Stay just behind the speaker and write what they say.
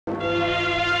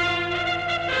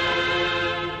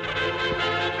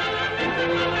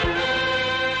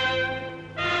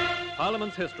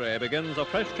Parliament's history begins a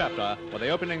fresh chapter with the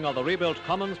opening of the rebuilt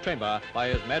Commons Chamber by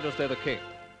His Majesty the King.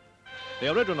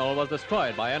 The original was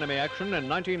destroyed by enemy action in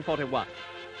 1941,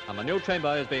 and the new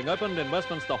chamber is being opened in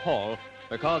Westminster Hall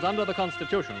because under the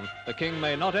Constitution, the King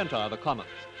may not enter the Commons.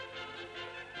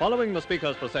 Following the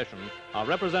Speaker's procession are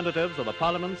representatives of the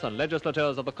parliaments and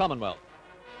legislatures of the Commonwealth,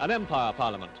 an empire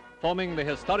parliament forming the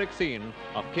historic scene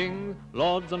of King,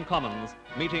 Lords and Commons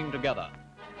meeting together.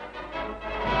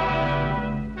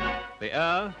 The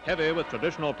air, heavy with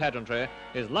traditional pageantry,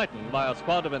 is lightened by a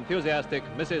squad of enthusiastic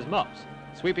Mrs. Mops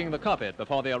sweeping the carpet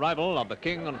before the arrival of the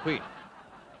King and Queen.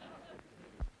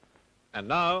 And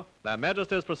now, Their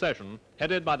Majesty's procession,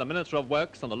 headed by the Minister of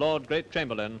Works and the Lord Great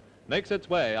Chamberlain, makes its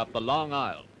way up the long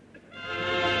aisle.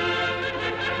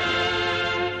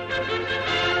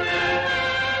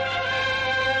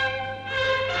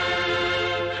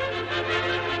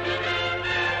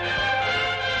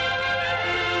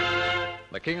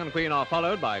 The King and Queen are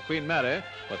followed by Queen Mary,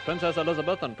 with Princess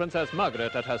Elizabeth and Princess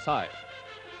Margaret at her side.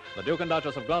 The Duke and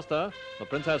Duchess of Gloucester, the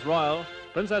Princess Royal,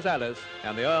 Princess Alice,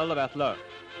 and the Earl of Athlone.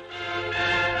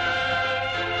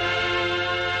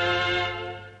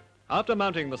 After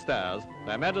mounting the stairs,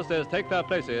 Their Majesties take their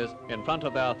places in front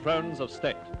of their thrones of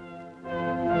state.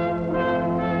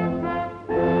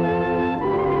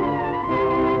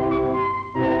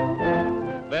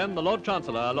 Then the Lord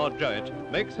Chancellor, Lord Jowett,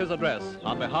 makes his address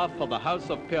on behalf of the House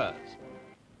of Peers.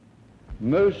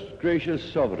 Most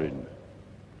gracious Sovereign,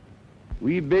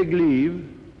 we beg leave,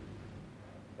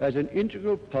 as an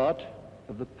integral part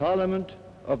of the Parliament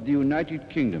of the United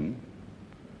Kingdom,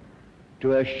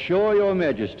 to assure Your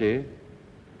Majesty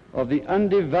of the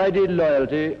undivided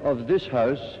loyalty of this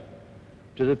House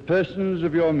to the persons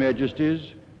of Your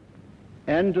Majesties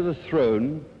and to the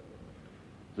throne,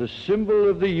 the symbol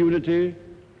of the unity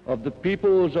of the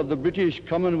peoples of the British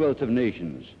Commonwealth of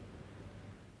Nations.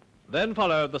 Then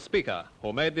followed the Speaker,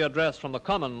 who made the address from the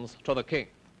Commons to the King.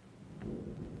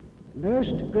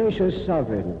 Most gracious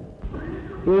Sovereign,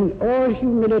 in all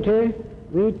humility,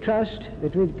 we trust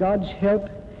that with God's help,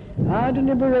 our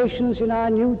deliberations in our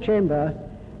new chamber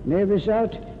may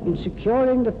result in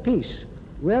securing the peace,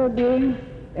 well-being,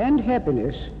 and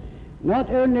happiness, not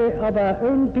only of our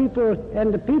own people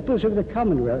and the peoples of the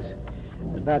Commonwealth,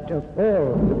 but of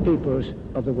all the peoples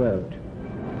of the world.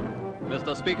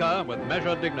 Mr. Speaker, with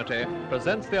measured dignity,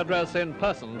 presents the address in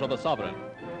person to the Sovereign.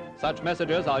 Such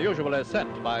messages are usually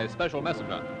sent by special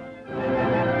messenger.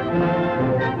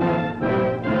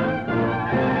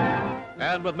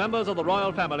 And with members of the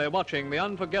royal family watching the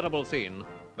unforgettable scene,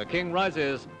 the King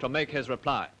rises to make his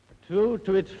reply. True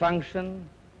to its function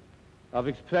of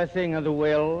expressing the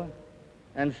will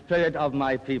and spirit of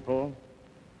my people,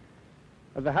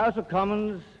 the House of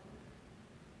Commons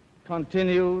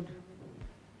continued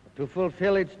to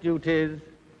fulfill its duties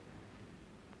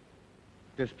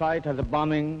despite the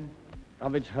bombing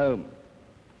of its home.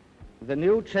 The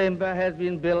new chamber has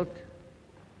been built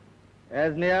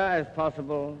as near as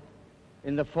possible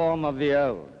in the form of the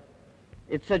old.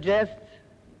 It suggests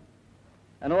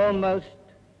an almost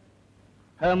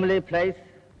homely place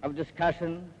of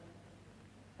discussion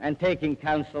and taking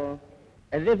counsel,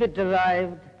 as if it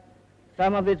derived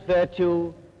some of its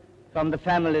virtue from the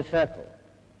family circle.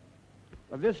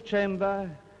 But this chamber,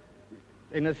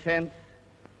 in a sense,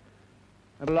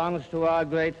 belongs to our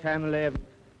great family,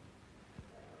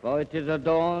 for it is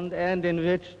adorned and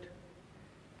enriched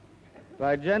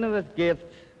by generous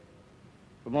gifts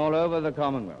from all over the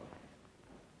Commonwealth.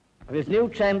 This new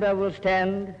chamber will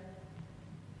stand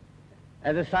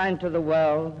as a sign to the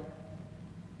world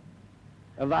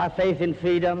of our faith in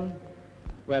freedom,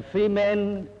 where free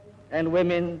men and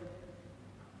women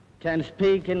can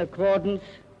speak in accordance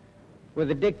with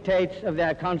the dictates of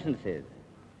their consciences,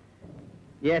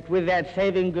 yet with that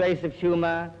saving grace of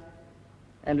humor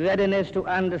and readiness to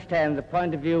understand the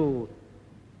point of view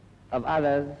of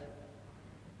others,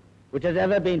 which has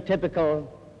ever been typical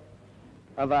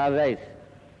of our race.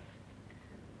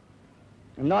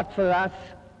 Not for us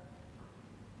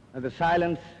the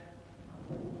silence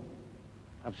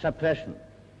of suppression.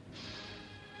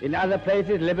 In other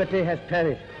places, liberty has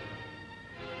perished.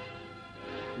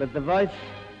 But the voice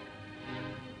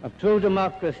of true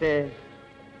democracy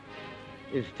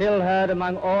is still heard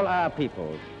among all our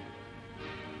peoples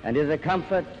and is a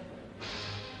comfort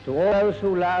to all those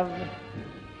who love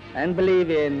and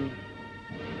believe in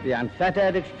the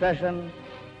unfettered expression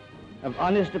of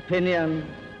honest opinion,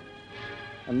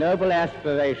 a noble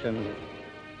aspiration,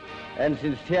 and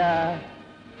sincere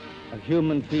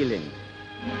human feeling.